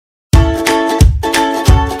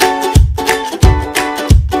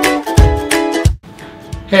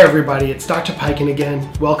Hey everybody, it's Dr. Piken again.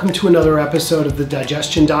 Welcome to another episode of the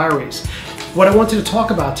Digestion Diaries. What I wanted to talk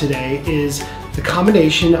about today is the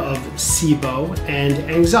combination of SIBO and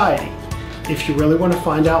anxiety. If you really want to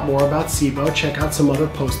find out more about SIBO, check out some other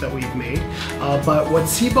posts that we've made. But what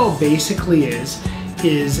SIBO basically is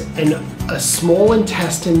a small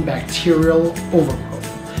intestine bacterial overgrowth.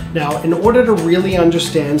 Now, in order to really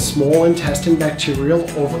understand small intestine bacterial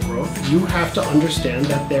overgrowth, you have to understand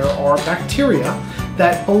that there are bacteria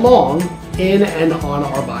that belong in and on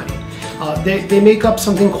our body. They make up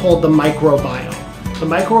something called the microbiome. The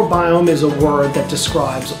microbiome is a word that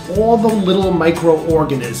describes all the little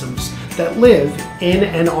microorganisms that live in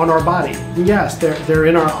and on our body. And yes, they're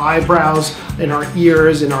in our eyebrows, in our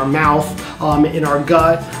ears, in our mouth, in our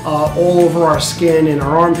gut, all over our skin, in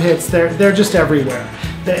our armpits. They're just everywhere.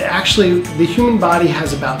 Actually, the human body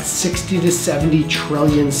has about 60 to 70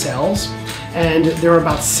 trillion cells, and there are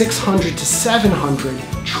about 600 to 700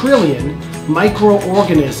 trillion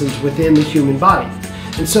microorganisms within the human body.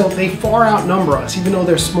 And so they far outnumber us, even though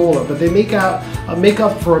they're smaller, but they make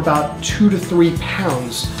up for about 2 to 3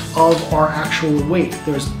 pounds of our actual weight.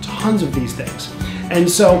 There's tons of these things. And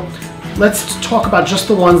so let's talk about just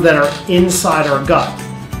the ones that are inside our gut.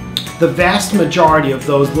 The vast majority of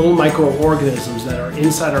those little microorganisms that are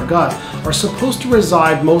inside our gut are supposed to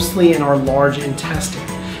reside mostly in our large intestine.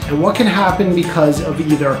 And what can happen because of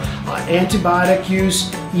either antibiotic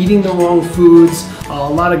use, eating the wrong foods, a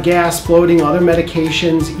lot of gas, bloating, other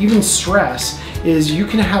medications, even stress, is you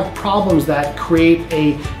can have problems that create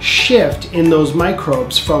a shift in those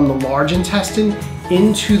microbes from the large intestine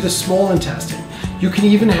into the small intestine. You can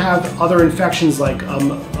even have other infections like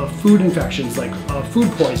food infections, like food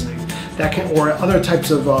poisoning, or other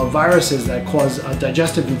types of viruses that cause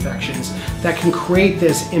digestive infections that can create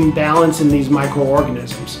this imbalance in these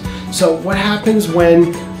microorganisms. So what happens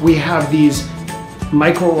when we have these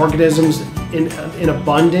microorganisms in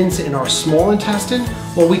abundance in our small intestine?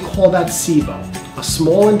 Well, we call that SIBO, a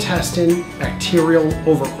small intestine bacterial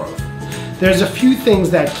overgrowth. There's a few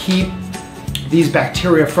things that keep these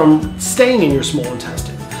bacteria from staying in your small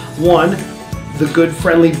intestine. One, the good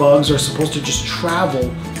friendly bugs are supposed to just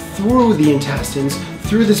travel through the intestines,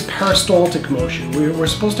 through this peristaltic motion. We're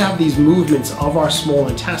supposed to have these movements of our small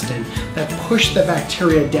intestine that push the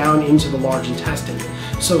bacteria down into the large intestine.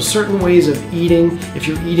 So certain ways of eating, if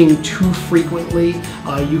you're eating too frequently,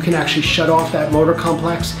 you can actually shut off that motor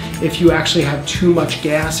complex. If you actually have too much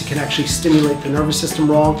gas, it can actually stimulate the nervous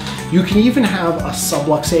system wrong. You can even have a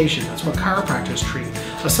subluxation. That's what chiropractors treat.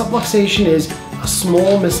 A subluxation is a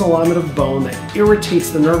small misalignment of bone that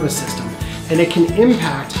irritates the nervous system, and it can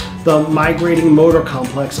impact the migrating motor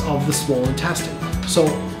complex of the small intestine. So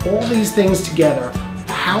all these things together,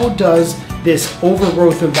 how does this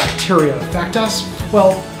overgrowth of bacteria affect us?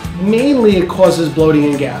 Well, mainly it causes bloating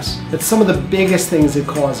and gas. That's some of the biggest things it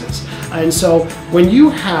causes. And so when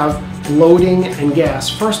you have bloating and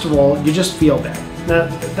gas, first of all, you just feel bad.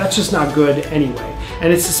 Now, that's just not good anyway.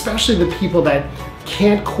 And it's especially the people that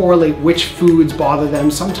can't correlate which foods bother them.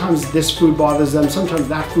 Sometimes this food bothers them, sometimes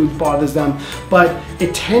that food bothers them, but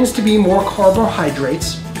it tends to be more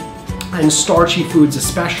carbohydrates and starchy foods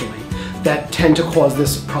especially that tend to cause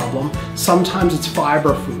this problem. Sometimes it's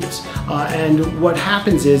fiber foods. And what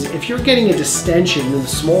happens is if you're getting a distension in the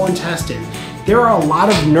small intestine, there are a lot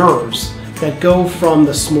of nerves that go from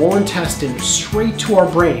the small intestine straight to our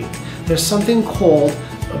brain. There's something called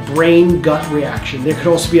a brain-gut reaction. There could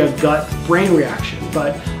also be a gut-brain reaction,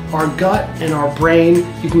 but our gut and our brain,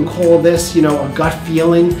 you can call this, a gut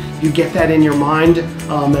feeling. You get that in your mind.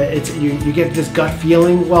 You get this gut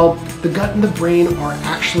feeling. Well, the gut and the brain are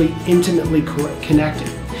actually intimately connected,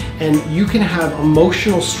 and you can have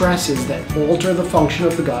emotional stresses that alter the function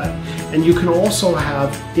of the gut, and you can also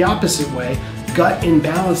have the opposite way, gut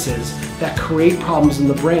imbalances that create problems in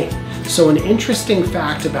the brain. So an interesting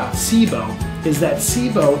fact about SIBO is that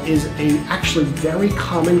SIBO is actually very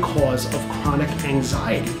common cause of chronic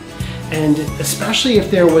anxiety. And especially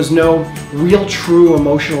if there was no real true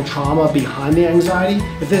emotional trauma behind the anxiety,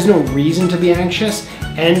 if there's no reason to be anxious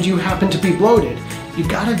and you happen to be bloated, you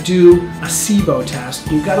gotta do a SIBO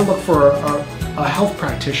test. You gotta look for a health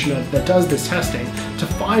practitioner that does this testing to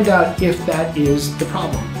find out if that is the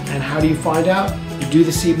problem. And how do you find out? You do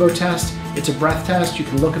the SIBO test. It's a breath test. You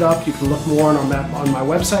can look it up. You can look more on my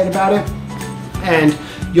website about it. And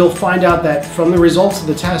you'll find out that from the results of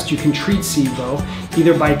the test, you can treat SIBO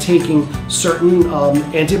either by taking certain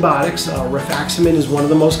antibiotics. Rifaximin is one of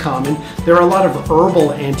the most common. There are a lot of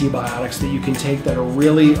herbal antibiotics that you can take that are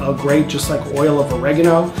really great, just like oil of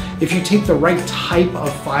oregano. If you take the right type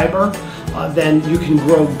of fiber, then you can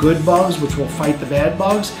grow good bugs, which will fight the bad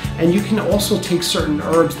bugs, and you can also take certain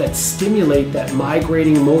herbs that stimulate that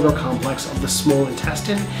migrating motor complex of the small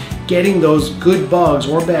intestine, getting those good bugs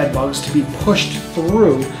or bad bugs to be pushed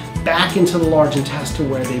through back into the large intestine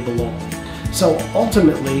where they belong. So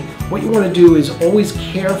ultimately, what you want to do is always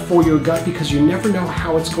care for your gut, because you never know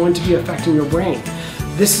how it's going to be affecting your brain.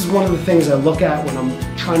 This is one of the things I look at when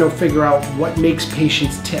I'm trying to figure out what makes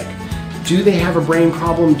patients tick. Do they have a brain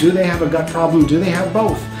problem? Do they have a gut problem? Do they have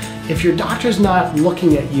both? If your doctor's not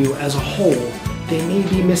looking at you as a whole, they may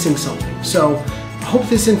be missing something. So I hope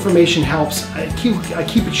this information helps. I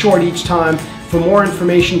keep it short each time. For more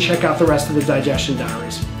information, check out the rest of the Digestion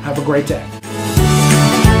Diaries. Have a great day.